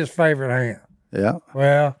 that's his favorite hand. Yeah.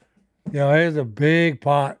 Well, there's a big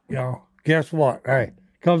pot. Guess what? Hey,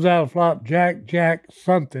 comes out of flop Jack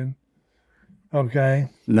something. Okay.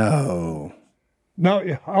 No.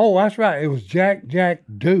 No. Oh, that's right. It was Jack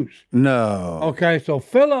Deuce. No. Okay, so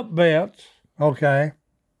Philip bets. Okay.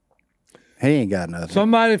 He ain't got nothing.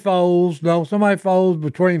 Somebody folds. No, somebody folds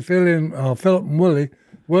between Philip and Willie.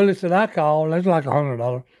 Willie said, I call. That's like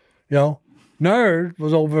 $100. Nerd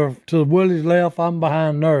was over to Willie's left. I'm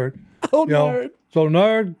behind Nerd. Oh, Nerd. So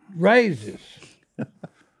Nerd raises.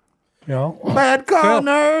 Bad call,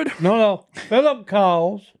 Nerd. No. Philip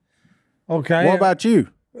calls. Okay. What about you?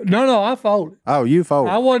 No, I folded. Oh, you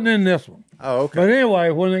folded. I wasn't in this one. Oh, okay. But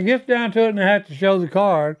anyway, when it gets down to it and they have to show the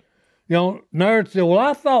card, Nerd said, well,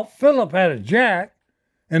 I thought Philip had a jack,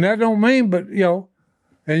 and that don't mean, but,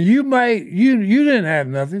 and you didn't have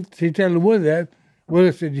nothing. He told Willie that.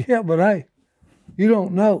 Willie said, yeah, but hey, you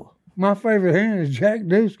don't know. My favorite hand is Jack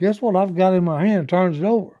Deuce. Guess what I've got in my hand? Turns it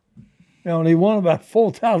over. And he won about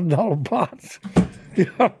 $4,000 pots.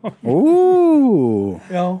 Ooh.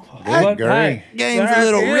 But, hey, Game's a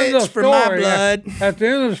little rich for my blood. At the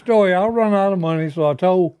end of the story, I run out of money, so I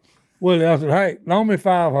told Willie, I said, hey, loan me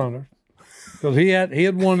 $500. Because he had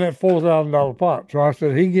won that $4,000 pot. So I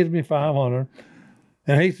said, he gives me $500.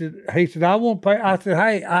 And he said, I won't pay. I said,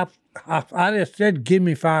 hey, I just said, give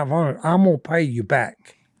me $500. I'm going to pay you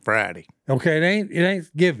back. Friday. Okay, it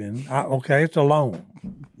ain't giving. Okay, it's a loan.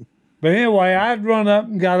 But anyway, I'd run up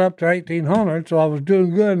and got up to 1,800, so I was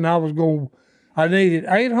doing good, and I needed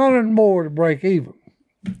 800 more to break even.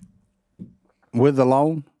 With the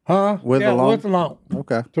loan? Huh? With the loan? With the loan.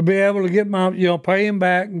 Okay. To be able to get my, pay him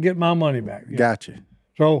back and get my money back. Gotcha.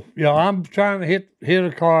 So, I'm trying to hit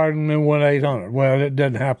a card and then win 800. Well, it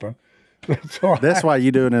doesn't happen. So That's why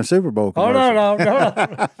you doing a Super Bowl commercial. No.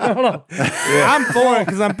 I'm for it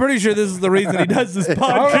because I'm pretty sure this is the reason he does this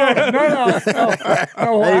podcast.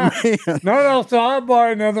 No. So I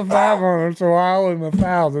borrowed another 500, so I owe him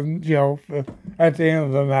 1,000. At the end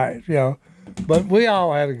of the night. But we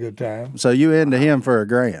all had a good time. So you into him for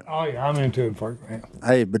 $1,000? Oh yeah, I'm into it for $1,000.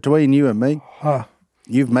 Hey, between you and me,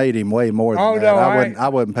 you've made him way more than that. No, I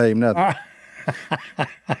wouldn't pay him nothing.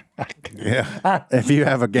 Yeah. If you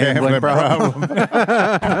have a gambling problem.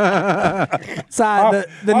 Si, the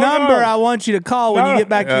number I want you to call when you get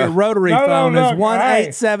back to your rotary phone is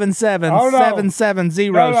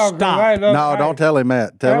 1-877-770-STOP. No, don't tell him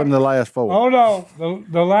that. Tell him the last four. Oh no,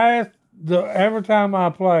 every time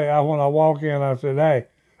I play, when I walk in, I said, hey,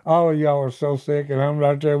 all of y'all are so sick, and I'm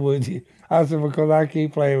right there with you. I said, because I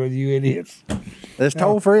keep playing with you idiots. It's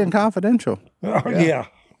toll free and confidential. Yeah.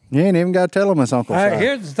 You ain't even got to tell them it's Uncle Si.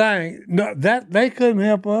 Here's the thing. No, that they couldn't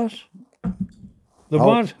help us. The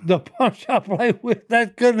bunch I play with,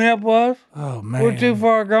 that couldn't help us. Oh, man. We're too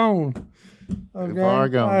far gone. Okay? Too far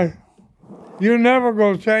gone. You're never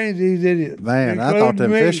going to change these idiots. Man, I thought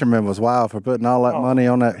them fishermen was wild for putting all that money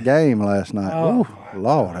on that game last night. Ooh,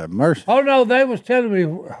 Lord have mercy. Oh, no, they was telling me,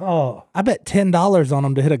 I bet $10 on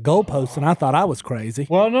them to hit a goalpost, and I thought I was crazy.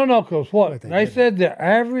 well, no, because what? They said the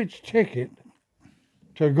average ticket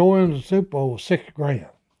to go into the Super Bowl was $6,000.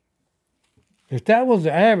 If that was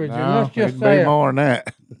the average, and let's just it'd say be more than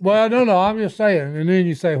that. Well, no, I'm just saying. And then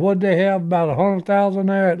you say, what they have about 100,000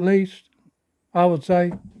 there at least? I would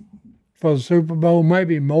say for the Super Bowl,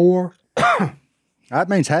 maybe more. That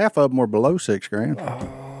means half of them were below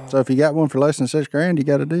 $6,000. So if you got one for less than $6,000, you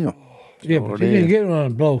got a deal. Yeah, Sure but you it didn't is. get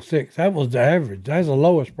one below 6. That was the average. That's the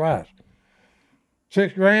lowest price.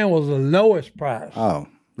 $6,000 was the lowest price. Oh,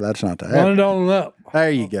 that's not the Run average. it on up.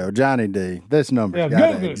 There you go, Johnny D. This number's Yeah,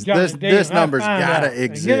 got Google to it, Johnny this D, this and I'll number's find got out. to And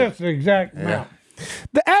exist. get us the exact amount.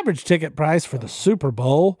 The average ticket price for the Super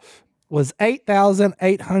Bowl was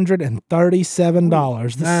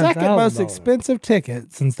 $8,837, the second most $9,000. expensive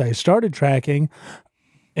ticket since they started tracking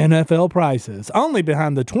NFL prices, only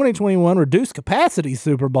behind the 2021 reduced capacity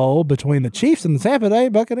Super Bowl between the Chiefs and the Tampa Bay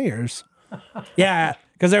Buccaneers. Yeah,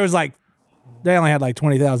 because there was they only had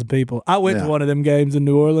 20,000 people. I went to Yeah. one of them games in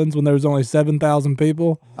New Orleans when there was only 7,000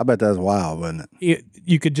 people. I bet that's wild, wasn't it?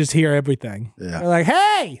 You could just hear everything. Yeah. They're like,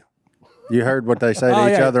 hey, You heard what they say to Oh,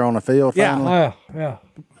 each yeah. other on the field. Yeah. Finally? Yeah.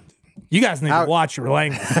 you guys need to Out. watch your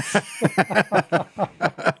language,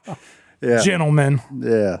 Yeah. gentlemen.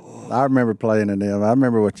 Yeah, I remember playing in them. I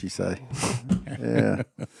remember what you say. Yeah,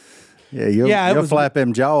 yeah, you'll, Yeah, it you'll was- flap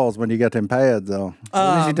them jaws when you got them pads on. As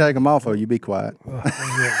soon as you take them off, you be quiet.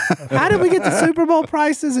 How did we get the Super Bowl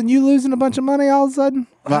prices and you losing a bunch of money all of a sudden?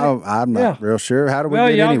 No, I'm not Yeah. real sure. How do we Well,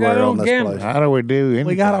 get y'all got anywhere it on on this gambling. place? How do we do anything?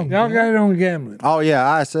 We got on. Y'all got it on gambling. Oh yeah,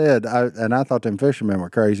 I said, and I thought them fishermen were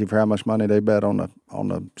crazy for how much money they bet on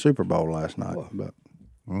the Super Bowl last night, but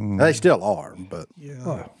they still are. But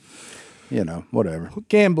whatever.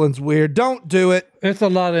 Gambling's weird. Don't do it It's a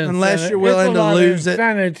lot of unless insanity. you're willing It's a to lot of lose it.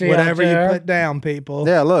 insanity Whatever out you there. put down, people.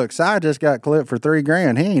 Yeah, look, Si just got clipped for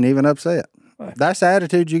 $3,000. He ain't even upset. That's the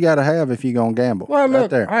attitude you got to have if you're gonna gamble. Well, right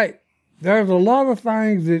look, there. hey, there's a lot of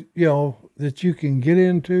things that that you can get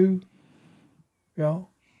into.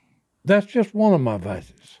 That's just one of my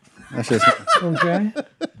vices. That's just. Okay,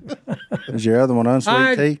 Is your other one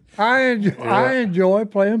unsweet tea? I enjoy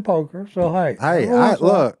playing poker. So hey, Hey, every once in a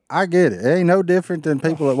while- look, I get it. It ain't no different than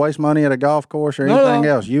people that waste money at a golf course or anything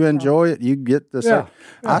else. You enjoy it, you get the. Yeah,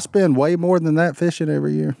 I spend way more than that fishing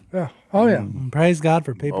every year. Yeah. Oh yeah. Praise God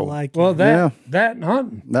for people like you. Well, Yeah. that and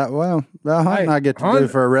hunting. Hunting I get to do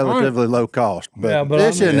for a relatively low cost, but, Yeah, but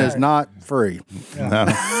I'm fishing is saying- not free.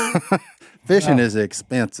 Fishing is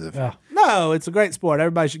expensive. Yeah. No, it's a great sport.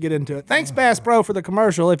 Everybody should get into it. Thanks, Bass Pro, for the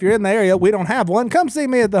commercial. If you're in the area, we don't have one. Come see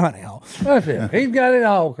me at the hunting hole. That's it. He's got it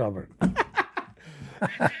all covered.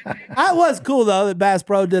 It was cool, though, that Bass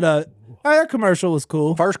Pro did their commercial was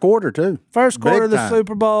cool. First quarter too. First quarter Big of the time.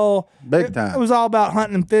 Super Bowl. Big time. It was all about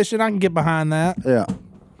hunting and fishing. I can get behind that. Yeah,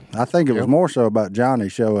 I think it was more so about Johnny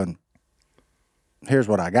showing. Here's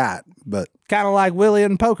what I got, but Kind of like Willie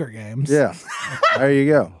in poker games. yeah, there you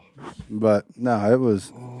go. But no,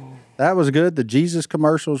 that was good. The Jesus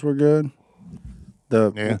commercials were good.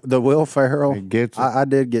 The Will Ferrell. He gets it. I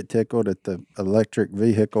did get tickled at the electric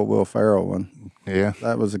vehicle Will Ferrell one. Yeah.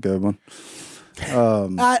 That was a good one.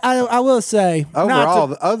 I will say,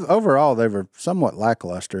 Overall, they were somewhat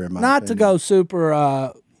lackluster in my not to opinion. go super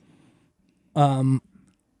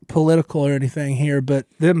political or anything here, but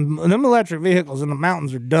them electric vehicles in the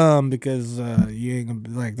mountains are dumb because you ain't gonna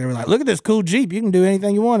be they were like, look at this cool Jeep, you can do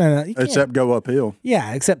anything you want in it. You can't. Except go uphill.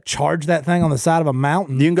 Yeah, except charge that thing on the side of a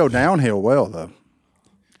mountain. You can go downhill well though.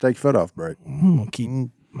 Take your foot off brake. I'm gonna keep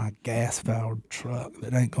my gas powered truck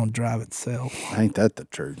that ain't gonna drive itself. Ain't that the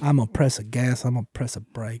truth? I'm gonna press a gas, I'm gonna press a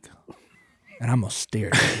brake, and I'm gonna steer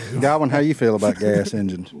it. Godwin, how you feel about gas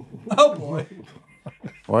engines? Oh boy.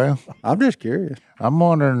 Well, I'm just curious. I'm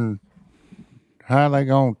wondering how they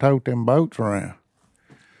gonna tote them boats around.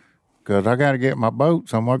 Cause I got to get my boat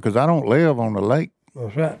somewhere. Cause I don't live on the lake.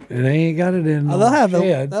 That's right. It ain't got it in. They'll have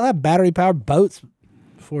shed. battery powered boats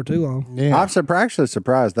before too long. Yeah. I'm actually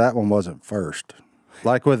surprised that one wasn't first.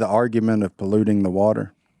 Like with the argument of polluting the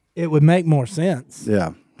water. It would make more sense.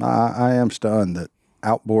 Yeah, I am stunned that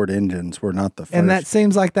outboard engines were not the first. And that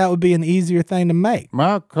seems like that would be an easier thing to make.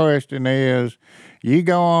 My question is, you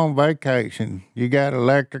go on vacation, you got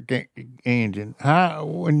electric engine.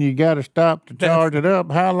 When you got to stop to charge it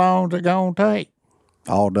up, how long is it gonna take?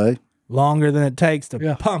 all day. Longer than it takes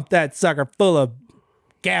to pump that sucker full of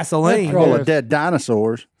gasoline. That's right. Full of dead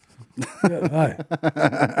dinosaurs. Hey,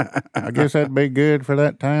 I guess that'd be good for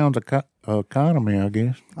that town's economy. I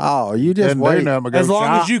guess. Oh, you just Doesn't do wait. nothing but go As long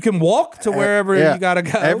shop. as you can walk to wherever Yeah. you gotta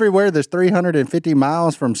go. Everywhere that's 350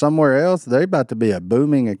 miles from somewhere else, they're about to be a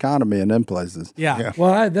booming economy in them places. yeah.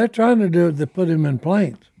 well, hey, they're trying to do it to put him in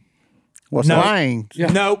planes. What's No. that? Planes,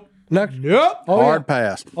 Nope. Electric. Nope. Oh, yeah. Hard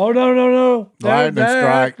pass. Oh no. lightning They're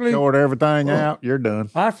strike, actually- short everything out. You're done.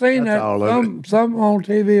 I seen That's that all of some on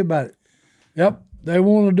TV about it. Yep, they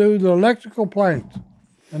want to do the electrical planes,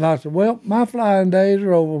 and I said, well, my flying days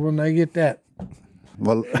are over when they get that.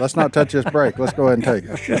 Well, let's not touch this break. Let's go ahead and take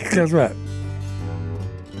it. That's right.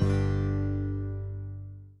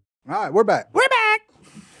 All right, we're back. We're back.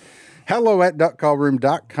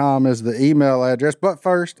 hello@duckcallroom.com is the email address. But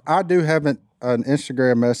first, I do have an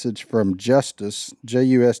Instagram message from Justus,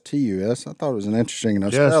 Justus. I thought it was an interesting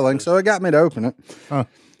enough spelling, so it got me to open it. Huh.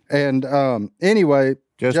 And anyway,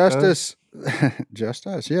 Justus,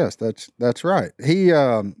 Justus, yes, that's right.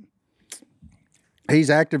 He's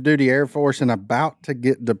active duty Air Force and about to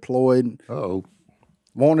get deployed. oh,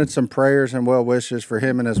 Wanted some prayers and well wishes for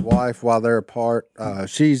him and his wife while they're apart.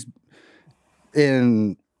 She's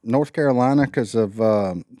in North Carolina because of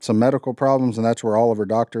some medical problems, and that's where all of her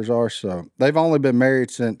doctors are. So they've only been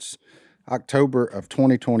married since October of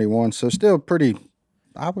 2021. So still pretty,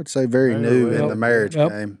 I would say, very new in the marriage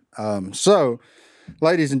game. So,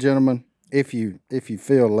 ladies and gentlemen, if you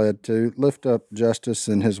feel led to lift up Justice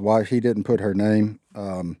and his wife, he didn't put her name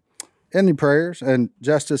in the prayers. And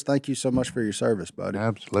Justice, thank you so much for your service, buddy.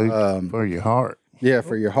 absolutely. For your heart. Yeah,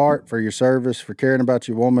 for your heart, for your service, for caring about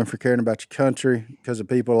your woman, for caring about your country. Because of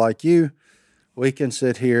people like you, we can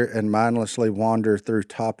sit here and mindlessly wander through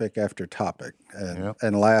topic after topic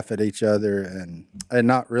and laugh at each other and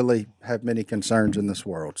not really have many concerns in this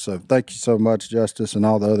world. So thank you so much, Justice, and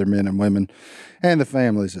all the other men and women and the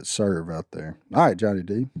families that serve out there. All right, Johnny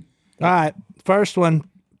D. All right. First one,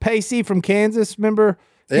 Pacey from Kansas. Remember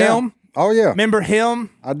him? Oh, yeah. Remember him?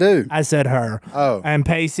 I do. I said her. Oh. And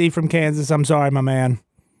Pacey from Kansas. I'm sorry, my man.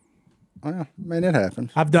 Well, I mean, it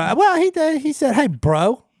happens. I've done. Well, he said, "Hey,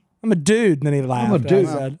 bro, I'm a dude." And then he laughed. I'm a dude.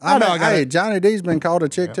 I said, I know mean, I got hey, it. Johnny D's been called a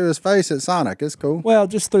chick to his face at Sonic. It's cool. Well,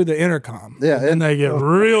 just through the intercom. Yeah, And they get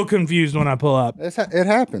real confused when I pull up. It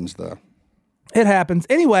happens, though. It happens.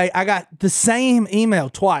 Anyway, I got the same email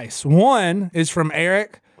twice. One is from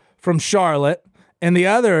Eric from Charlotte, and the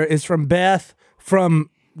other is from Beth from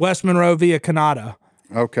West Monroe via Canada,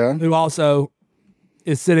 Okay. who also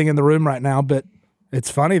is sitting in the room right now. But it's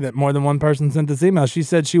funny that more than one person sent this email. She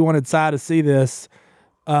said she wanted Cy to see this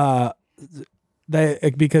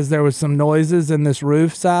because there was some noises in this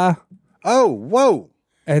roof, Cy, Oh, whoa.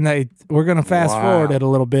 and we're going to fast forward it a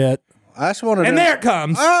little bit. I just wanted And to... there it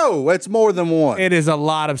comes. Oh, it's more than one. It is a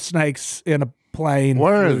lot of snakes in a plane.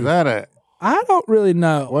 Where is that at? I don't really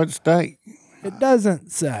know. What state? It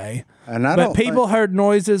doesn't say. And I But don't people heard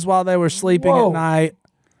noises while they were sleeping Whoa. at night,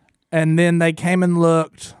 and then they came and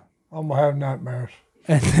looked. I'm gonna have nightmares.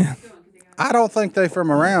 And then, I don't think they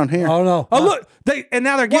from around here. Oh no. oh look, and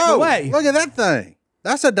now they're getting Whoa, away. look at that thing.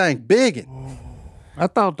 That's a dang biggin. I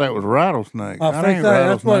thought that was rattlesnake. I That think ain't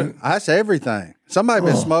that's what. rattlesnake. That's everything. Somebody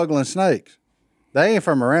been smuggling snakes. They ain't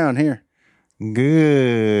from around here.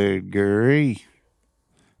 Good grief.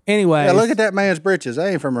 Anyway, Yeah, look at that man's britches.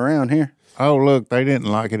 They ain't from around here. Oh, look, they didn't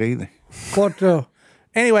like it either. What?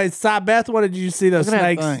 Anyways, Cy Beth, what did you see those Look at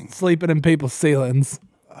that snakes thing. sleeping in people's ceilings?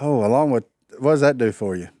 Oh, along with... What does that do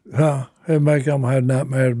for you? It make them have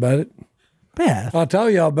nightmares about it. Beth, I'll tell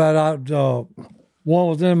you about one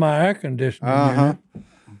was in my air conditioning unit.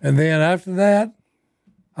 And then after that,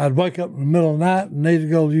 I'd wake up in the middle of the night and need to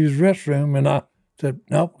go use the restroom. And I said,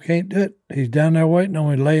 nope, can't do it. He's down there waiting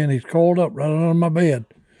on me, laying. He's coiled up right under my bed.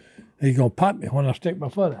 He's going to pop me when I stick my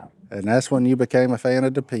foot out. And that's when you became a fan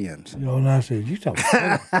of Depends. You know, and I said, you talking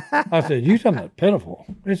about pitiful. I said, you talking about pitiful.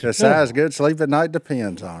 It's The pitiful. size good, sleep at night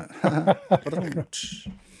depends on it.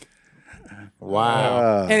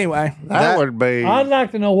 Wow. anyway, that would be. I'd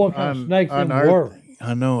like to know what kind of snakes in the unearthly. world.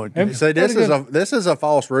 I know it. See, this is a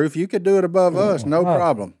false roof. You could do it above us, no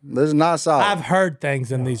problem. This is not solid. I've heard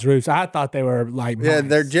things in these roofs. I thought they were like Yeah,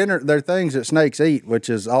 mice. they're things that snakes eat, which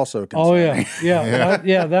is also Oh, concerning.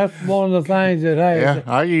 yeah. That's one of the things that, hey, Yeah,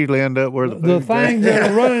 I usually end up where the the food's things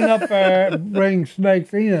that are running up there bring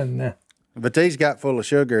snakes in. But these got full of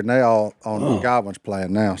sugar, and they all on Godwin's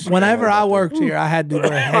plan now. So Whenever I worked here, I had to wear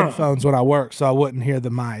headphones when I worked so I wouldn't hear the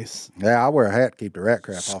mice yeah, I wear a hat to keep the rat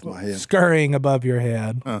crap off my head. scurrying above your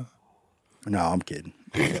head. No, I'm kidding.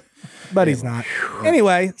 But he's not.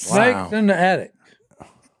 Anyway, Snakes in the attic.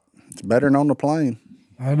 It's better than on the plane,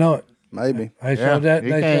 I know it. maybe. They Yeah, showed that. you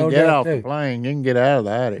They can't showed get that off too. the plane. You can get out of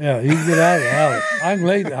the attic. Yeah, you can get out of the house. I can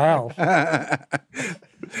leave the house.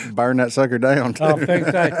 Burn that sucker down too. I'll fix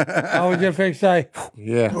that. I was just fix say,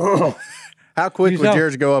 Yeah. How quick You would saw-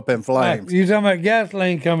 yours go up in hey, flames? you talking about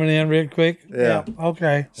gasoline coming in real quick? Yeah.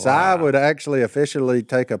 Okay. So I would actually officially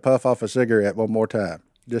take a puff off a cigarette one more time,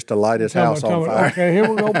 just to light his house on fire. Okay, here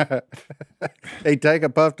we go. He'd take a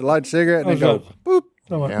puff to light a cigarette and he'd go, boop.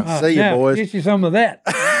 Yeah. See you, now, boys. Get you some of that.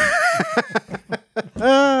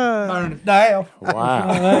 burn it down.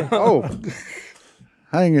 Wow. Oh,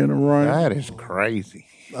 hanging around. That is crazy.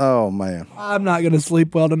 Oh, man. I'm not going to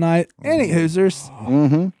sleep well tonight. Any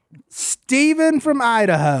Hoosers. Steven from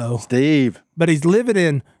Idaho, Steve. but he's living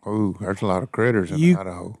in Ooh, there's a lot of critters in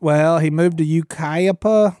Idaho. Well, he moved to Ukiah,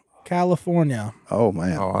 California. Oh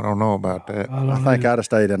man, Oh, I don't know about that. I think I'd have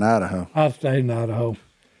stayed in Idaho. I've stayed in Idaho.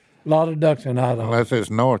 A lot of ducks in Idaho. Unless it's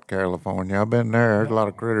North California. I've been there. There's a lot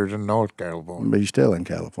of critters in North California. But you're still in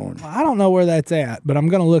California. I don't know where that's at, but I'm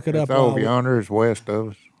going to look it It's up. over yonder. It's west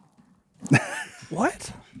of us.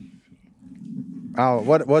 What? Oh,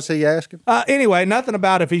 what's he asking? Anyway, nothing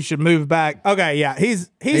about if he should move back. Okay, yeah,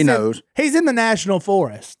 he knows. He's in the national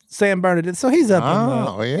forest, San Bernardino. So he's up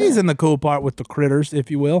Yeah. he's in the cool part with the critters,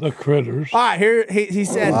 if you will. The critters. All right, here he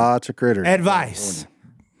said Lots of critters. advice.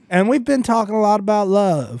 And we've been talking a lot about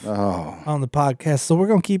love Oh, on the podcast, so we're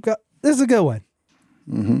going to keep going. This is a good one.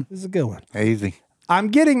 Mm-hmm. This is a good one. Easy. I'm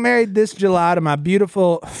getting married this July to my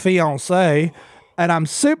beautiful fiance, and I'm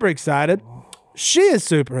super excited. She is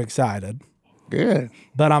super excited, Good.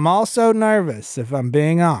 but I'm also nervous, if I'm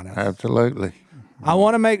being honest. Absolutely. I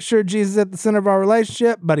want to make sure Jesus is at the center of our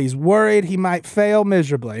relationship, but he's worried he might fail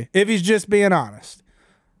miserably, if he's just being honest.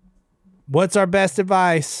 What's our best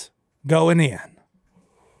advice going in?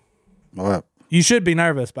 well, You should be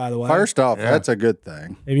nervous, by the way. first off, that's a good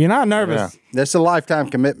thing. If you're not nervous, That's a lifetime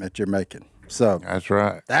commitment you're making. So That's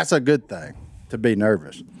right. that's a good thing to be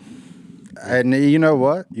nervous. And you know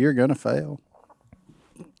what? You're going to fail.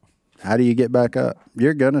 How do you get back up?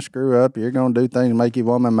 You're going to screw up. You're going to do things to make your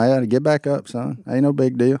woman mad. Get back up, son. Ain't no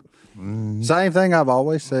big deal. Same thing I've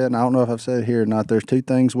always said, and I don't know if I've said it here or not. There's two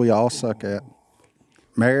things we all suck at.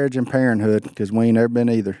 Marriage and parenthood, because we ain't never been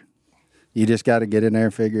either. You just got to get in there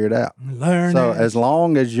and figure it out. learn So it. as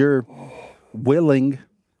long as you're willing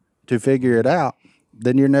to figure it out,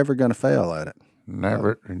 then you're never going to fail at it.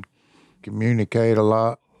 Never communicate a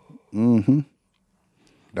lot. Mm-hmm.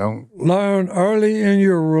 Don't. Learn early in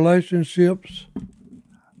your relationships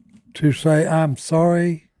to say, I'm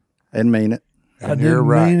sorry. And mean it. I And you're didn't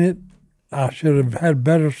right. mean it. I should have had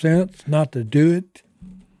better sense not to do it.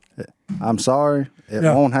 I'm sorry. It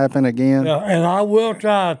Yeah. won't happen again. Yeah, and I will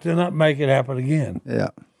try to not make it happen again. Yeah.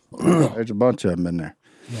 There's a bunch of them in there.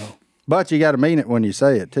 But you got to mean it when you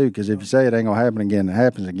say it, too, because if you say it ain't going to happen again, it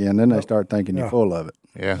happens again, then they start thinking you're full of it.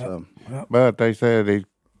 Yeah. So, But they said he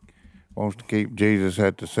wants to keep Jesus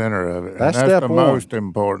at the center of it. That's and that's step the one. most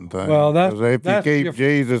important thing. Well, that's- 'Cause if that's you keep your-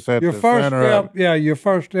 Jesus at Your the first center of step, yeah, your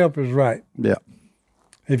first step is right. yeah.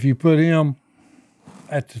 If you put him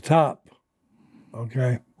at the top,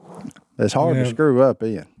 okay. It's hard Yeah. to screw up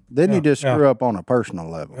in. Then you just yeah. screw up on a personal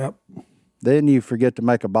level. Yep. Then you forget to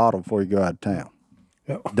make a bottle before you go out of town.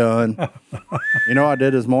 Yep. Done. You know what I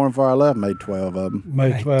did this morning before I left? Made 12 of them.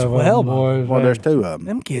 Made 12 of 12 them, boys. Well, there's 2 of them.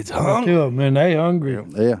 Them kids hungry. two of them, and they hungry.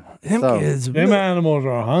 Yeah. Them So, kids. Them animals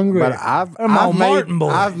are hungry. But I've all Martin made,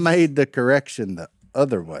 boys. I've made the correction the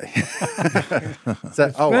other way.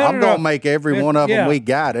 So, I'm better going to to- make every one of them yeah. we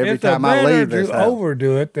got every It's time I better leave this to house.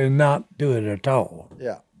 overdo it than not do it at all.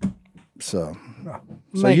 Yeah. So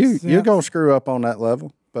Makes you're sense. going to screw up on that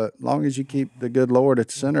level, but as long as you keep the good Lord at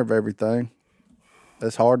the center of everything,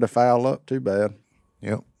 it's hard to foul up too bad.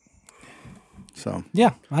 Yep. So,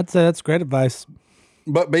 Yeah, I'd say that's great advice.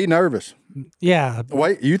 but be nervous. Yeah.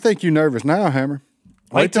 Wait, you think you're nervous now, Hammer?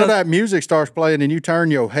 Wait till till- that music starts playing and you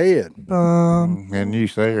turn your head And you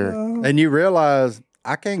say her. and you realize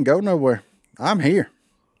I can't go nowhere. I'm here.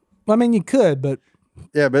 I mean, you could, but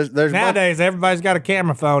Yeah, but there's nowadays everybody's got a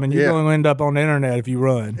camera phone, and you're Yeah. going to end up on the internet if you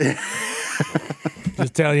run.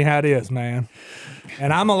 Just telling you how it is, man.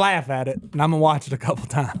 And I'm going to laugh at it, and I'm going to watch it a couple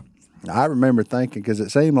times. I remember thinking because it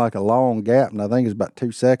seemed like a long gap, and I think it was about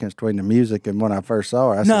 2 seconds between the music and when I first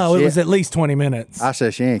saw her. I No, said, it was at least 20 minutes. I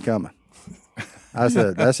said she ain't coming. I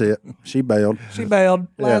said that's it. She bailed. She bailed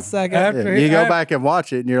last second. After- Yeah, you go I- back and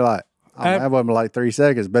watch it, and you're like, oh, that wasn't like 3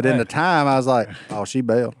 seconds. But in the time, I was like, oh, she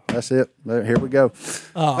bailed. That's it. Here we go.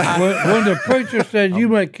 when the preacher said, you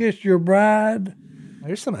may kiss your bride,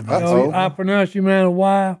 There's some advice. Uh-oh. I pronounce you man a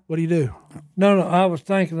wife. What do you do? No, I was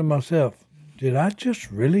thinking to myself, did I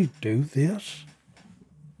just really do this?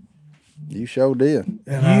 You sure did.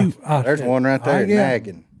 And I There's said, one right there, yeah.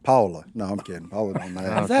 nagging. Paula. No, I'm kidding. Paula don't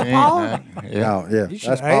nag. Is that Paula? Yeah. No, yeah, You should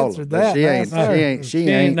that's have Paula. answered But that she ain't, last night. she She ain't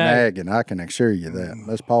ain't nagging. nagging. I can assure you that.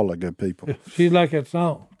 That's Paula, good people. She's like that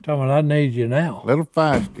song, telling me I need you now. A little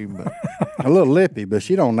feisty, but A little lippy, but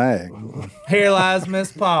she don't nag. Here lies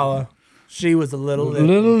Miss Paula. She was a little lippy.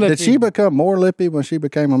 Little Did lippy. she become more lippy when she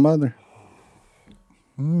became a mother?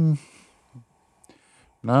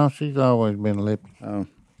 no, she's always been lippy.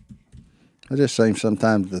 It just seems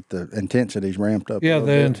sometimes that the intensity's ramped up. a Yeah, little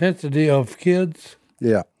the bit. intensity of kids.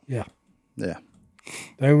 Yeah, Yeah, yeah.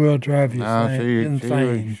 they will drive you No,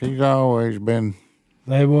 insane. she's always been.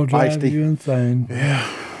 They will drive Feisty. you insane.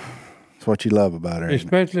 That's what you love about her.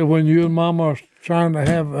 Especially when you and Mama are trying to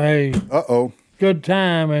have a Uh-oh. good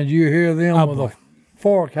time and you hear them with a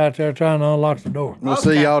fork out there trying to unlock the door. We'll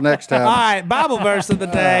see y'all next time. All right, Bible verse of the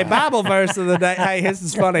day. Bible verse of the day. Hey, this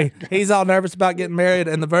is funny. He's all nervous about getting married,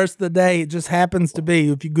 and the verse of the day just happens to be,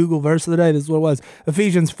 if you Google verse of the day, this is what it was.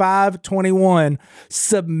 Ephesians 5:21.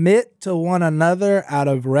 Submit to one another out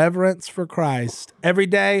of reverence for Christ. Every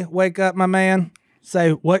day, wake up, my man.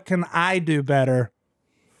 Say, what can I do better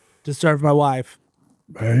to serve my wife?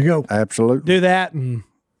 There you go. Absolutely. Do that, and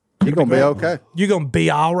You're going to be okay. you're going to be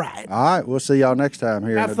all right. All right. We'll see y'all next time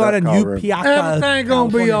here Have in the fun Duck in Call Room. Upiaka. Everything gonna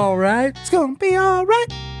be California. all right. It's going to be all right.